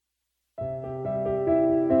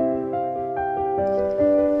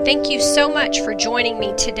Thank you so much for joining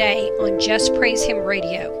me today on Just Praise Him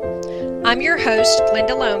Radio. I'm your host,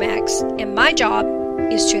 Glenda Lomax, and my job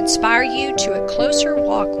is to inspire you to a closer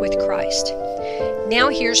walk with Christ. Now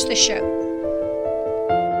here's the show.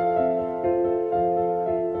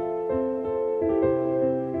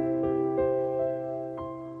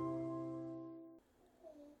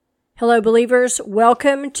 Hello, believers.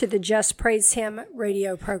 Welcome to the Just Praise Him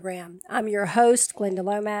radio program. I'm your host, Glenda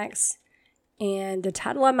Lomax, and the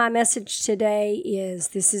title of my message today is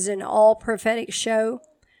This is an All Prophetic Show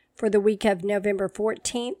for the week of November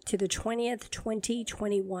 14th to the 20th,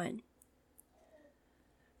 2021.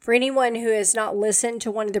 For anyone who has not listened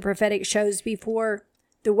to one of the prophetic shows before,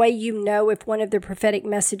 the way you know if one of the prophetic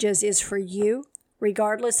messages is for you,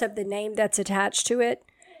 regardless of the name that's attached to it,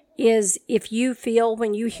 is if you feel,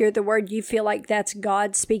 when you hear the word, you feel like that's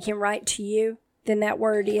God speaking right to you, then that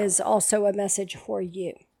word is also a message for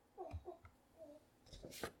you.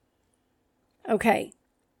 Okay,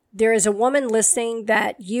 there is a woman listening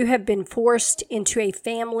that you have been forced into a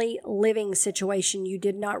family living situation you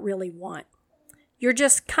did not really want. You're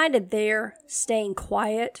just kind of there, staying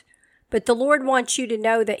quiet, but the Lord wants you to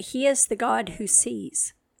know that He is the God who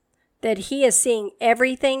sees, that He is seeing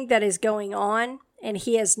everything that is going on, and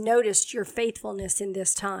He has noticed your faithfulness in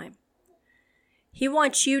this time. He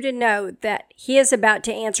wants you to know that He is about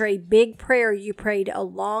to answer a big prayer you prayed a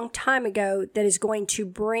long time ago that is going to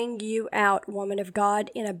bring you out, woman of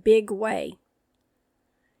God, in a big way.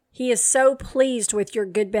 He is so pleased with your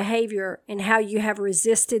good behavior and how you have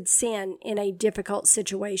resisted sin in a difficult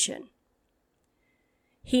situation.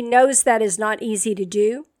 He knows that is not easy to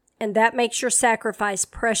do, and that makes your sacrifice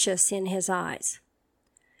precious in His eyes.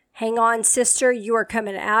 Hang on, sister. You are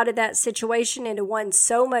coming out of that situation into one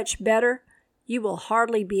so much better, you will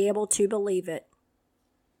hardly be able to believe it.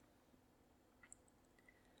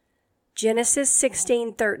 Genesis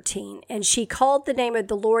 16:13, And she called the name of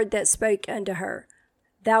the Lord that spoke unto her,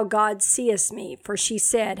 Thou God seest me, for she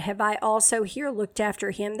said, Have I also here looked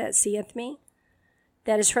after him that seeth me?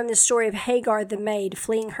 That is from the story of Hagar the maid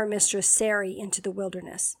fleeing her mistress Sarai into the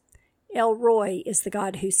wilderness. El Roi is the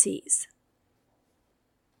God who sees.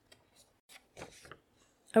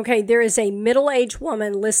 Okay, there is a middle-aged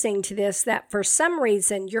woman listening to this that for some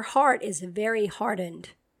reason your heart is very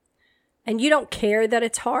hardened. And you don't care that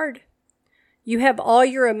it's hard. You have all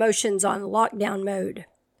your emotions on lockdown mode.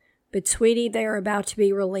 But sweetie, they are about to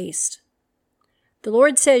be released. The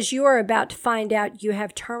Lord says you are about to find out you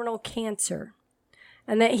have terminal cancer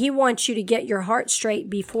and that He wants you to get your heart straight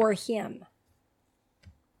before Him.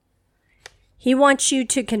 He wants you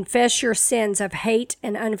to confess your sins of hate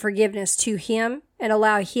and unforgiveness to Him and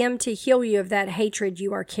allow Him to heal you of that hatred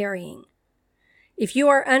you are carrying. If you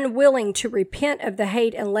are unwilling to repent of the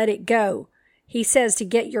hate and let it go, He says to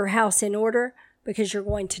get your house in order because you're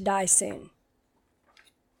going to die soon.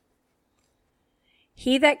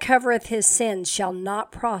 He that covereth his sins shall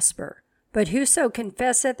not prosper, but whoso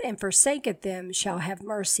confesseth and forsaketh them shall have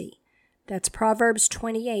mercy. That's Proverbs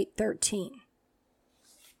 28:13.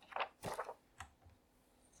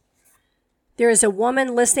 There is a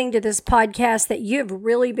woman listening to this podcast that you have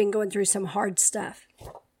really been going through some hard stuff.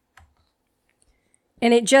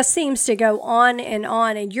 And it just seems to go on,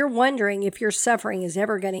 and you're wondering if your suffering is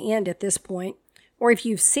ever going to end at this point, or if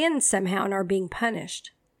you've sinned somehow and are being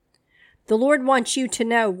punished. The Lord wants you to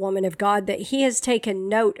know, woman of God, that He has taken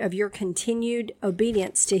note of your continued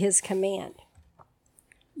obedience to His command.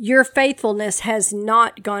 Your faithfulness has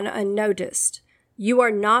not gone unnoticed. You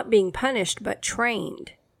are not being punished, but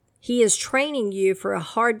trained. He is training you for a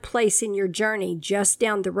hard place in your journey just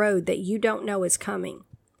down the road that you don't know is coming.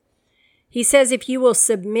 He says if you will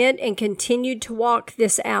submit and continue to walk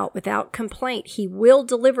this out without complaint, He will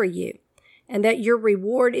deliver you, and that your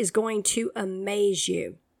reward is going to amaze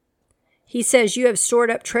you. He says you have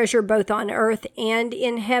stored up treasure both on earth and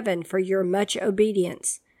in heaven for your much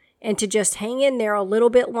obedience, and to just hang in there a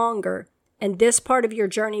little bit longer, and this part of your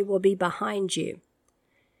journey will be behind you.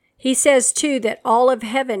 He says, too, that all of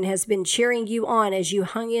heaven has been cheering you on as you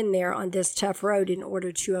hung in there on this tough road in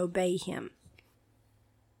order to obey Him.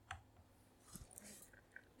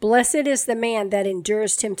 Blessed is the man that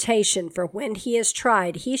endures temptation, for when he is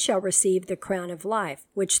tried, he shall receive the crown of life,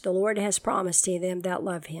 which the Lord has promised to them that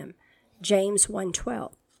love Him. James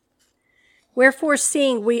 1:12. Wherefore,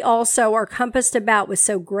 seeing we also are compassed about with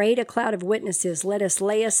so great a cloud of witnesses, let us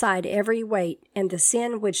lay aside every weight and the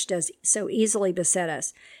sin which does so easily beset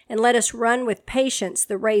us, and let us run with patience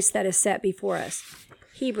the race that is set before us.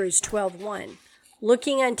 Hebrews 12:1.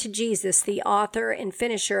 Looking unto Jesus, the author and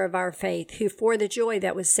finisher of our faith, who for the joy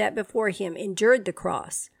that was set before Him endured the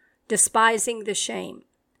cross, despising the shame,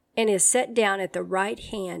 and is set down at the right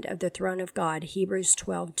hand of the throne of God. Hebrews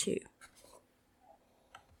 12:2.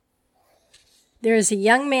 There is a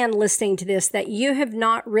young man listening to this that you have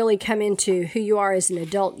not really come into who you are as an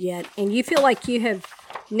adult yet, and you feel like you have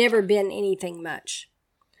never been anything much.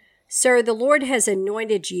 Sir, the Lord has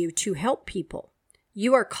anointed you to help people.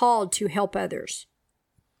 You are called to help others.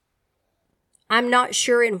 I'm not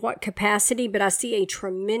sure in what capacity, but I see a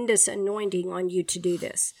tremendous anointing on you to do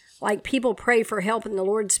this. Like people pray for help and the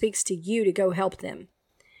Lord speaks to you to go help them.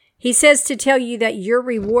 He says to tell you that your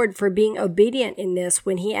reward for being obedient in this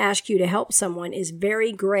when he asks you to help someone is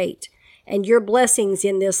very great, and your blessings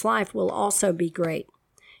in this life will also be great.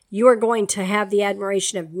 You are going to have the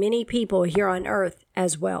admiration of many people here on earth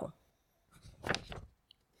as well.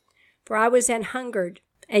 For I was an hungered,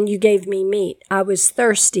 and you gave me meat. I was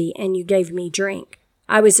thirsty, and you gave me drink.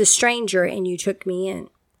 I was a stranger, and you took me in.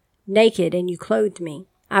 Naked, and you clothed me.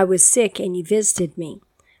 I was sick, and you visited me.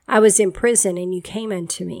 I was in prison, and you came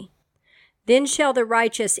unto me. Then shall the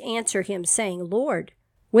righteous answer him, saying, Lord,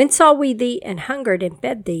 when saw we thee and hungered and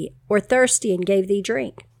fed thee, or thirsty and gave thee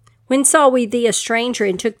drink? When saw we thee a stranger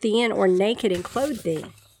and took thee in, or naked and clothed thee?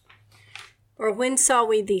 Or when saw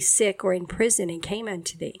we thee sick or in prison and came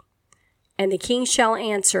unto thee? And the king shall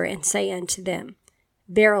answer and say unto them,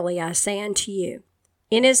 Verily I say unto you,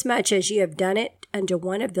 inasmuch as you have done it unto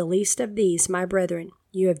one of the least of these, my brethren,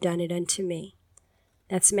 you have done it unto me.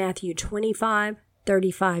 That's Matthew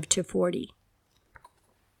 25:35-40.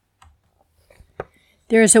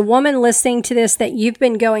 There is a woman listening to this that you've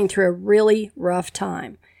been going through a really rough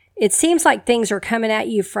time. It seems like things are coming at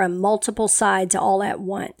you from multiple sides all at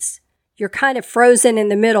once. You're kind of frozen in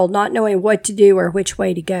the middle, not knowing what to do or which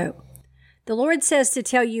way to go. The Lord says to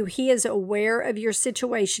tell you he is aware of your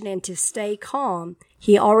situation and to stay calm.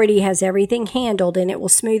 He already has everything handled and it will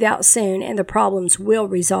smooth out soon and the problems will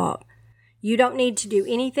resolve. You don't need to do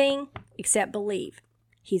anything except believe.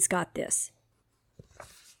 He's got this.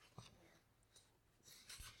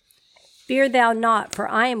 Fear thou not, for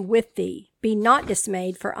I am with thee. Be not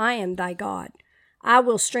dismayed, for I am thy God. I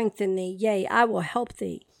will strengthen thee, yea, I will help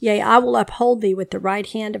thee. Yea, I will uphold thee with the right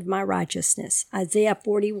hand of my righteousness. Isaiah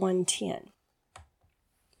 41:10.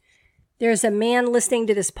 There's a man listening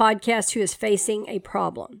to this podcast who is facing a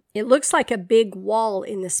problem. It looks like a big wall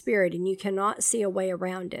in the spirit, and you cannot see a way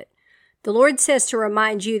around it. The Lord says to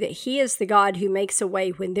remind you that he is the God who makes a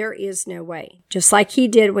way when there is no way, just like he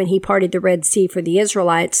did when he parted the Red Sea for the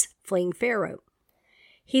Israelites fleeing Pharaoh.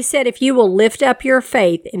 He said if you will lift up your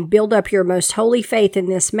faith and build up your most holy faith in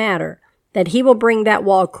this matter, that he will bring that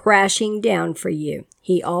wall crashing down for you.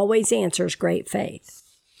 He always answers great faith.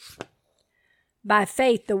 By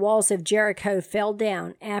faith, the walls of Jericho fell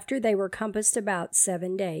down after they were compassed about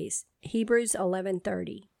 7 days. Hebrews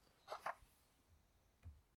 11:30.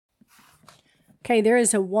 Okay, there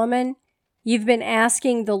is a woman. You've been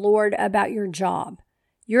asking the Lord about your job.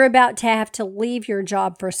 You're about to have to leave your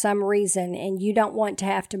job for some reason, and you don't want to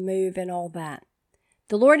have to move and all that.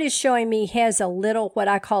 The Lord is showing me he has a little, what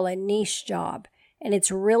I call a niche job, and it's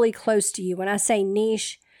really close to you. When I say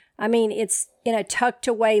niche, I mean it's in a tucked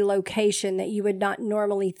away location that you would not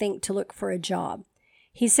normally think to look for a job.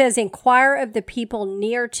 He says, inquire of the people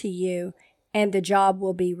near to you, and the job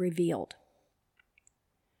will be revealed.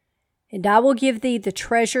 And I will give thee the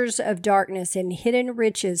treasures of darkness and hidden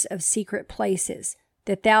riches of secret places,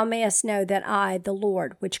 that thou mayest know that I, the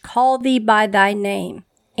Lord, which called thee by thy name,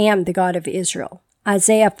 am the God of Israel.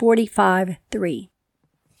 Isaiah 45:3.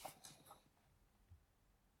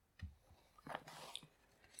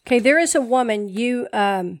 Okay, there is a woman, you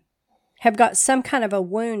have got some kind of a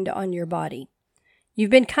wound on your body. You've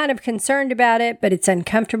been kind of concerned about it, but it's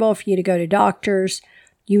uncomfortable for you to go to doctors.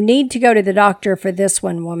 You need to go to the doctor for this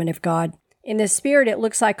one, woman of God. In the spirit, it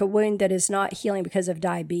looks like a wound that is not healing because of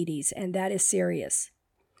diabetes, and that is serious.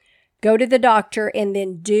 Go to the doctor and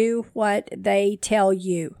then do what they tell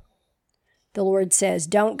you. The Lord says,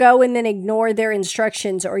 don't go and then ignore their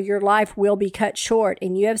instructions or your life will be cut short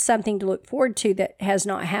and you have something to look forward to that has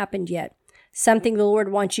not happened yet. Something the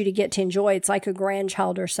Lord wants you to get to enjoy. It's like a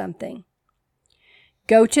grandchild or something.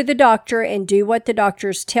 Go to the doctor and do what the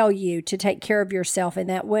doctors tell you to take care of yourself in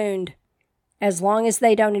that wound, as long as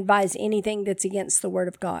they don't advise anything that's against the Word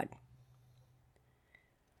of God.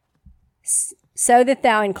 So that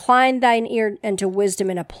thou incline thine ear unto wisdom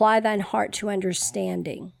and apply thine heart to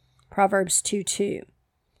understanding. Proverbs 2:2.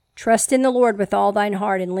 Trust in the Lord with all thine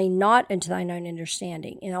heart and lean not unto thine own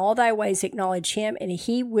understanding. In all thy ways acknowledge him and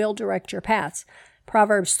he will direct your paths.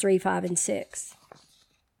 Proverbs 3:5-6.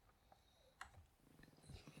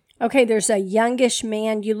 Okay, there's a youngish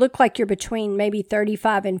man. You look like you're between maybe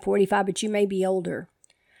 35 and 45, but you may be older.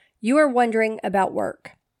 You are wondering about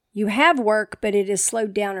work. You have work, but it is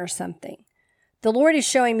slowed down or something. The Lord is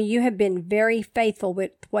showing me you have been very faithful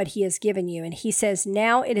with what He has given you. And He says,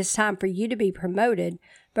 now it is time for you to be promoted,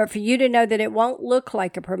 but for you to know that it won't look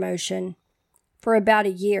like a promotion for about a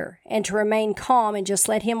year, and to remain calm and just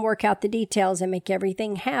let Him work out the details and make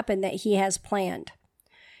everything happen that He has planned.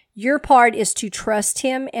 Your part is to trust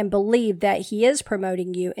Him and believe that He is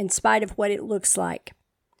promoting you in spite of what it looks like.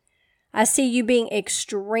 I see you being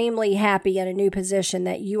extremely happy in a new position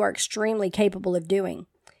that you are extremely capable of doing.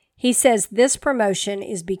 He says this promotion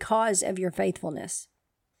is because of your faithfulness.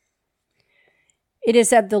 It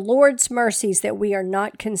is of the Lord's mercies that we are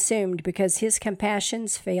not consumed, because His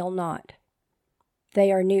compassions fail not.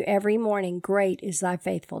 They are new every morning. Great is thy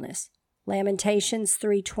faithfulness. Lamentations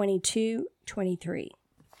 3:22-23.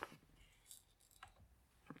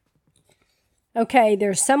 Okay,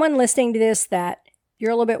 there's someone listening to this that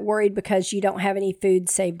you're a little bit worried because you don't have any food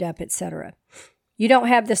saved up, etc. You don't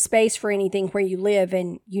have the space for anything where you live,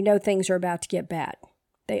 and you know things are about to get bad.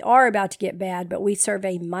 They are about to get bad, but we serve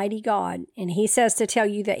a mighty God, and He says to tell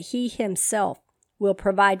you that He Himself will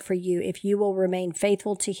provide for you if you will remain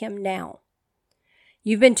faithful to Him now.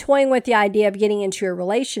 You've been toying with the idea of getting into a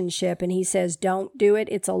relationship, and He says, don't do it.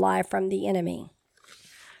 It's a lie from the enemy.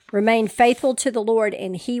 Remain faithful to the Lord,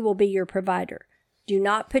 and He will be your provider. Do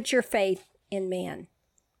not put your faith in man.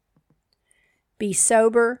 Be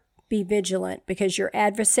sober, be vigilant, because your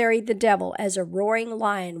adversary, the devil, as a roaring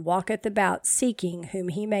lion, walketh about, seeking whom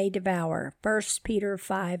he may devour. 1 Peter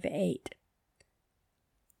 5:8.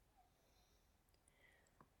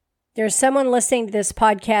 There's someone listening to this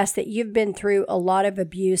podcast that you've been through a lot of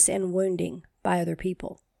abuse and wounding by other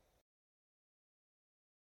people.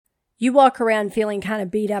 You walk around feeling kind of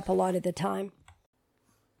beat up a lot of the time.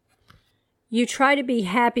 You try to be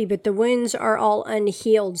happy, but the wounds are all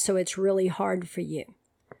unhealed, so it's really hard for you.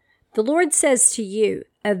 The Lord says to you,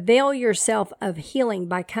 avail yourself of healing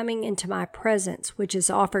by coming into my presence, which is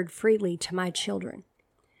offered freely to my children.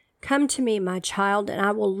 Come to me, my child, and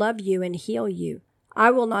I will love you and heal you. I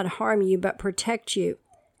will not harm you, but protect you,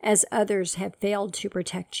 as others have failed to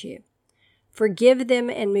protect you. Forgive them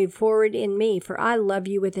and move forward in me, for I love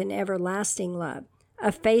you with an everlasting love,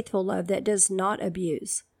 a faithful love that does not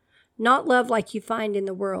abuse. Not love like you find in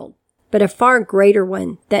the world, but a far greater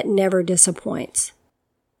one that never disappoints.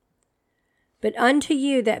 But unto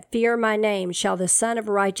you that fear my name shall the Son of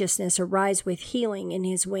Righteousness arise with healing in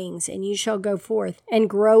His wings, and you shall go forth and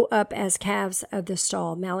grow up as calves of the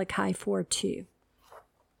stall. Malachi 4:2.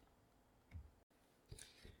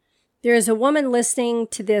 There is a woman listening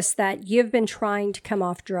to this that you've been trying to come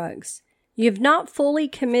off drugs. You've not fully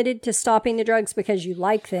committed to stopping the drugs because you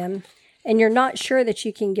like them, and you're not sure that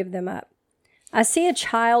you can give them up. I see a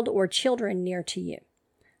child or children near to you.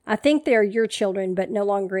 I think they are your children, but no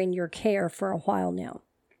longer in your care for a while now.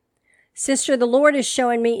 Sister, the Lord is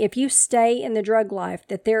showing me if you stay in the drug life,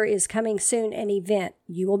 that there is coming soon an event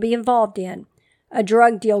you will be involved in, a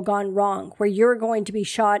drug deal gone wrong, where you're going to be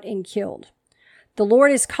shot and killed. The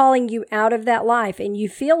Lord is calling you out of that life, and you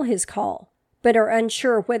feel His call, but are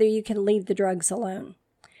unsure whether you can leave the drugs alone.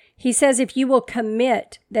 He says if you will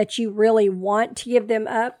commit that you really want to give them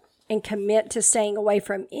up, and commit to staying away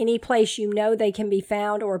from any place you know they can be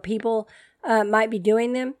found or people might be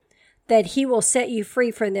doing them, that He will set you free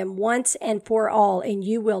from them once and for all, and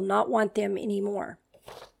you will not want them anymore.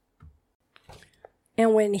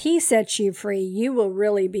 And when He sets you free, you will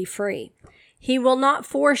really be free. He will not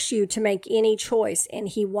force you to make any choice, and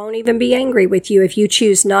He won't even be angry with you if you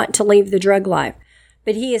choose not to leave the drug life.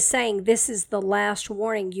 But He is saying this is the last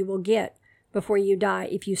warning you will get before you die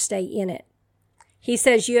if you stay in it. He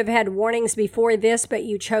says you have had warnings before this, but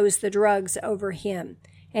you chose the drugs over Him.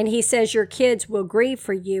 And He says your kids will grieve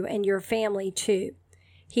for you and your family too.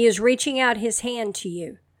 He is reaching out His hand to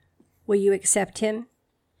you. Will you accept Him?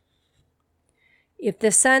 If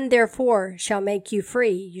the Son therefore shall make you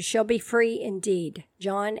free, you shall be free indeed.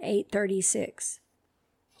 John 8:36.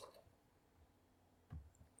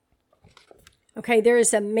 Okay, there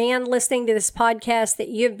is a man listening to this podcast that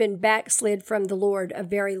you've been backslid from the Lord a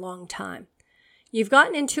very long time. You've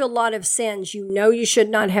gotten into a lot of sins you know you should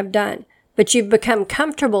not have done, but you've become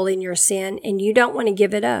comfortable in your sin and you don't want to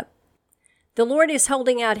give it up. The Lord is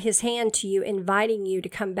holding out His hand to you, inviting you to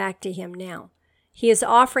come back to Him now. He is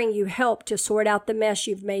offering you help to sort out the mess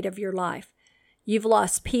you've made of your life. You've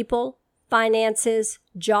lost people, finances,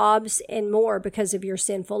 jobs, and more because of your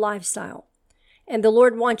sinful lifestyle. And the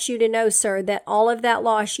Lord wants you to know, sir, that all of that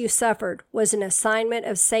loss you suffered was an assignment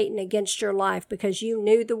of Satan against your life because you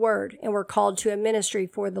knew the word and were called to a ministry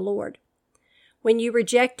for the Lord. When you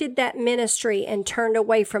rejected that ministry and turned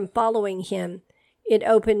away from following Him, it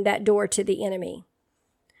opened that door to the enemy.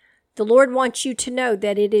 The Lord wants you to know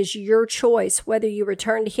that it is your choice whether you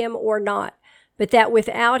return to Him or not, but that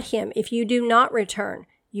without Him, if you do not return,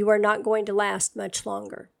 you are not going to last much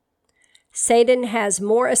longer. Satan has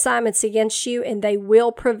more assignments against you, and they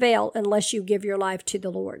will prevail unless you give your life to the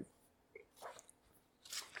Lord.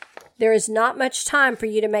 There is not much time for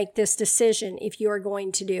you to make this decision if you are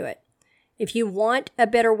going to do it. If you want a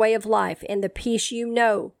better way of life and the peace you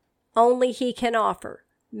know only He can offer,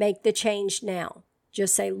 make the change now.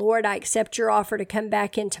 Just say, Lord, I accept your offer to come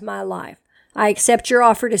back into my life. I accept your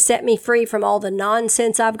offer to set me free from all the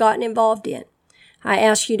nonsense I've gotten involved in. I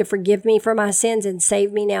ask you to forgive me for my sins and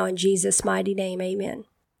save me now in Jesus' mighty name. Amen.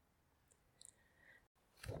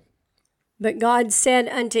 But God said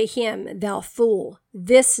unto him, Thou fool,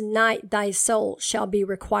 this night thy soul shall be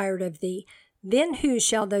required of thee. Then whose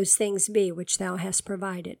shall those things be which thou hast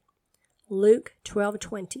provided? Luke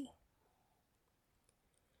 12:20.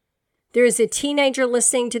 There is a teenager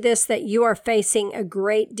listening to this that you are facing a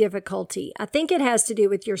great difficulty. I think it has to do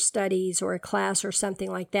with your studies or a class or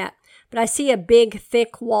something like that. But I see a big,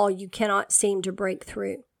 thick wall you cannot seem to break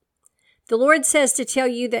through. The Lord says to tell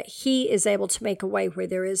you that He is able to make a way where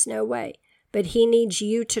there is no way, but He needs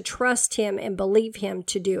you to trust Him and believe Him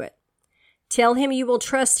to do it. Tell Him you will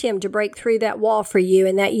trust Him to break through that wall for you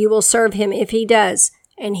and that you will serve Him if He does,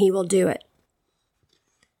 and He will do it.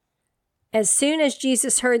 As soon as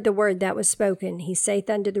Jesus heard the word that was spoken, He saith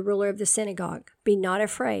unto the ruler of the synagogue, Be not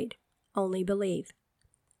afraid, only believe.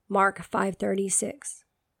 Mark 5:36.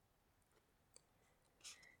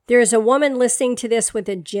 There is a woman listening to this with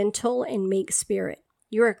a gentle and meek spirit.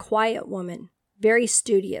 You're a quiet woman, very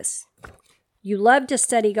studious. You love to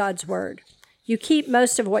study God's word. You keep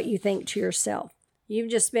most of what you think to yourself.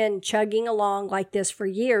 You've just been chugging along like this for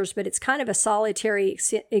years, but it's kind of a solitary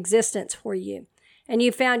existence for you. And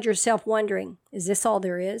you found yourself wondering, is this all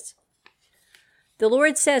there is? The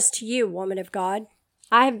Lord says to you, woman of God,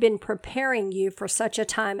 I have been preparing you for such a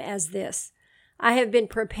time as this. I have been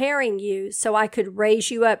preparing you so I could raise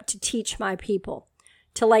you up to teach my people,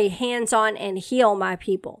 to lay hands on and heal my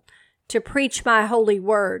people, to preach my holy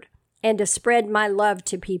word, and to spread my love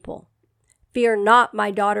to people. Fear not, my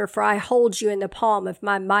daughter, for I hold you in the palm of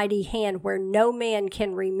my mighty hand where no man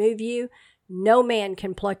can remove you, no man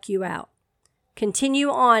can pluck you out. Continue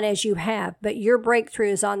on as you have, but your breakthrough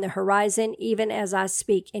is on the horizon even as I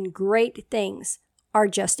speak, and great things are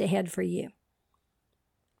just ahead for you.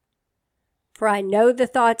 For I know the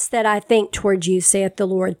thoughts that I think toward you, saith the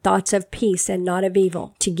Lord, thoughts of peace and not of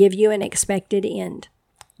evil, to give you an expected end.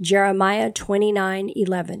 Jeremiah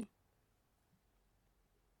 29:11.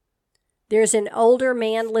 There's an older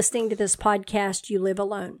man listening to this podcast. You live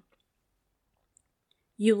alone.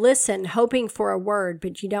 You listen hoping for a word,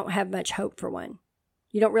 but you don't have much hope for one.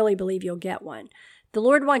 You don't really believe you'll get one. The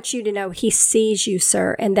Lord wants you to know He sees you,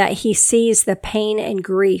 sir, and that He sees the pain and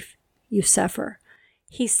grief you suffer.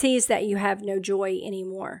 He sees that you have no joy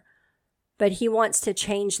anymore, but He wants to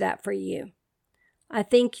change that for you. I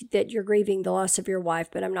think that you're grieving the loss of your wife,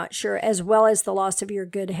 but I'm not sure, as well as the loss of your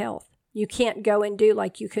good health. You can't go and do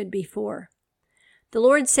like you could before. The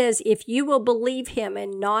Lord says, if you will believe Him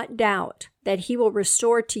and not doubt, that He will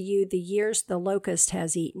restore to you the years the locust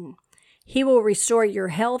has eaten. He will restore your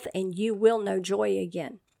health and you will know joy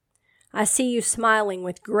again. I see you smiling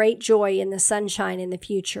with great joy in the sunshine in the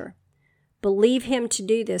future. Believe Him to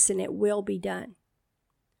do this and it will be done.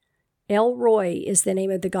 El Roi is the name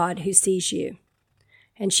of the God who sees you.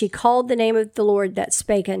 And she called the name of the Lord that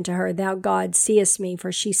spake unto her, Thou God seest me,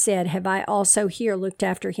 for she said, Have I also here looked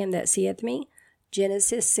after him that seeth me?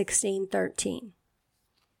 Genesis 16:13.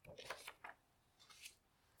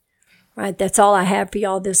 Right, that's all I have for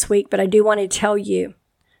y'all this week, but I do want to tell you,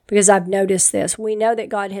 because I've noticed this. We know that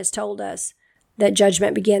God has told us that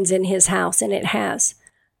judgment begins in His house, and it has.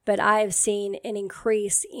 But I have seen an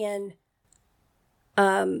increase in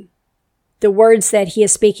the words that He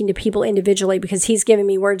is speaking to people individually, because He's giving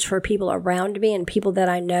me words for people around me and people that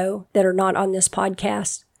I know that are not on this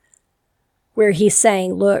podcast, where He's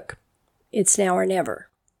saying, look, it's now or never.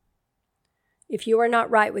 If you are not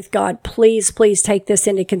right with God, please, please take this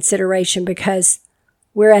into consideration, because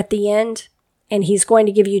we're at the end and He's going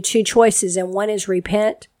to give you two choices, and one is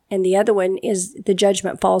repent and the other one is the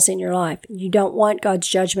judgment falls in your life. You don't want God's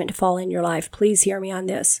judgment to fall in your life. Please hear me on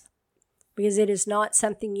this, because it is not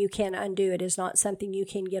something you can undo. It is not something you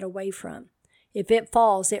can get away from. If it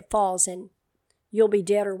falls, and you'll be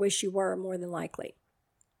dead or wish you were, more than likely.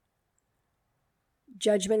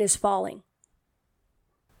 Judgment is falling.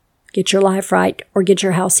 Get your life right or get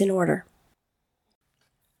your house in order.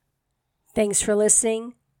 Thanks for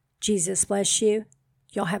listening. Jesus bless you.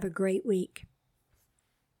 Y'all have a great week.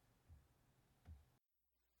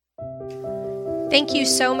 Thank you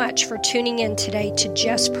so much for tuning in today to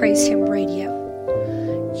Just Praise Him Radio.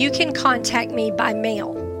 You can contact me by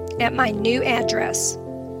mail at my new address,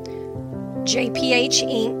 JPH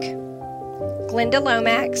Inc., Glenda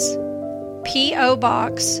Lomax, P.O.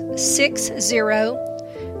 Box 60,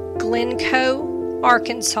 Glencoe,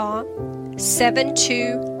 Arkansas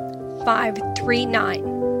 72539,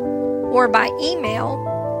 or by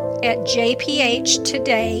email at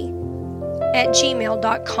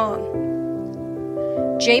jphtoday@gmail.com.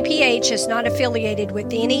 JPH is not affiliated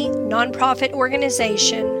with any nonprofit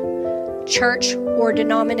organization, church, or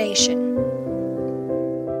denomination.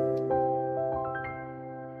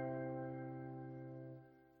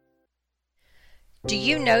 Do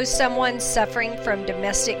you know someone suffering from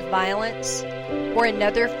domestic violence or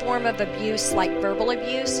another form of abuse like verbal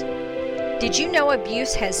abuse? Did you know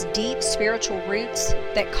abuse has deep spiritual roots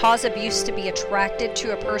that cause abuse to be attracted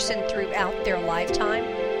to a person throughout their lifetime?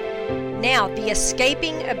 Now, the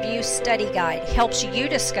Escaping Abuse Study Guide helps you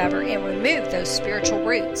discover and remove those spiritual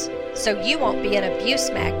roots so you won't be an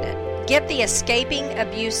abuse magnet. Get the Escaping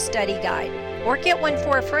Abuse Study Guide or get one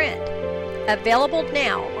for a friend. Available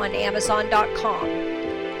now on Amazon.com.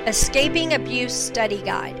 Escaping Abuse Study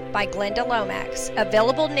Guide by Glenda Lomax.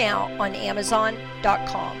 Available now on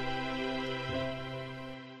Amazon.com.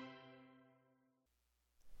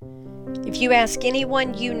 If you ask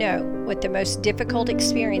anyone you know what the most difficult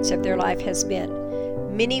experience of their life has been,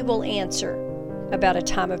 many will answer about a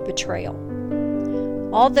time of betrayal.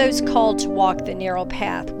 All those called to walk the narrow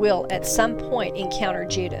path will at some point encounter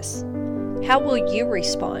Judas. How will you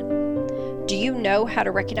respond? Do you know how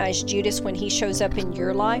to recognize Judas when he shows up in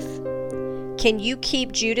your life? Can you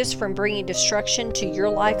keep Judas from bringing destruction to your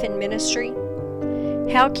life and ministry?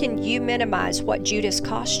 How can you minimize what Judas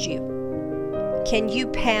cost you? Can you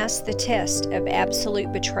pass the test of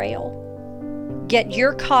absolute betrayal? Get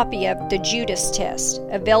your copy of The Judas Test,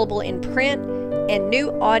 available in print and new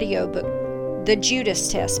audiobook, The Judas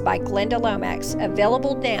Test by Glenda Lomax,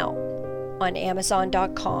 available now on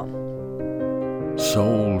Amazon.com.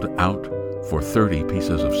 Sold out for 30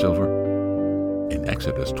 pieces of silver? In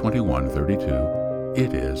Exodus 21:32,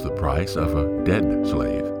 it is the price of a dead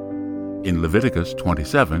slave. In Leviticus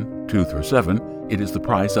 27:2-7, it is the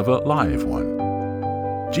price of a live one.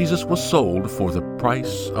 Jesus was sold for the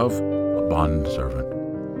price of a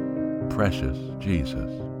bondservant. Precious Jesus,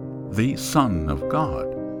 the Son of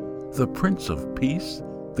God, the Prince of Peace,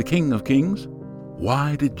 the King of Kings.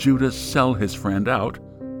 Why did Judas sell his friend out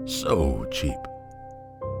so cheap?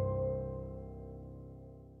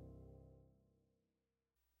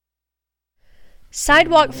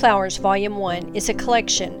 Sidewalk Flowers Volume 1 is a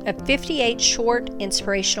collection of 58 short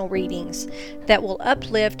inspirational readings that will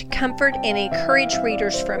uplift, comfort, and encourage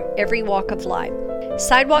readers from every walk of life.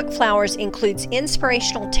 Sidewalk Flowers includes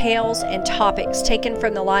inspirational tales and topics taken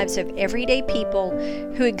from the lives of everyday people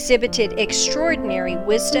who exhibited extraordinary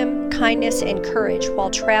wisdom, kindness, and courage while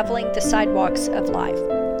traveling the sidewalks of life.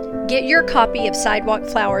 Get your copy of Sidewalk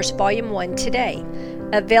Flowers Volume 1 today,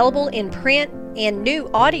 available in print and new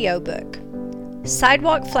audiobook.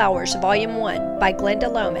 Sidewalk Flowers Volume 1 by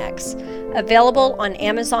Glenda Lomax, available on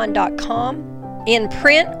Amazon.com, in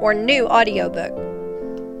print or new audiobook.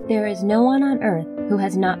 There is no one on earth who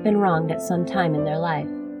has not been wronged at some time in their life.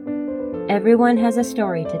 Everyone has a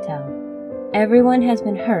story to tell. Everyone has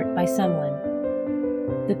been hurt by someone.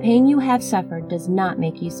 The pain you have suffered does not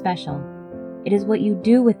make you special. It is what you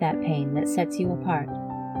do with that pain that sets you apart.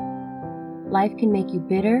 Life can make you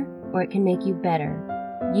bitter or it can make you better.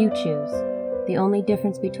 You choose. The only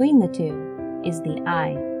difference between the two is the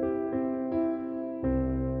I.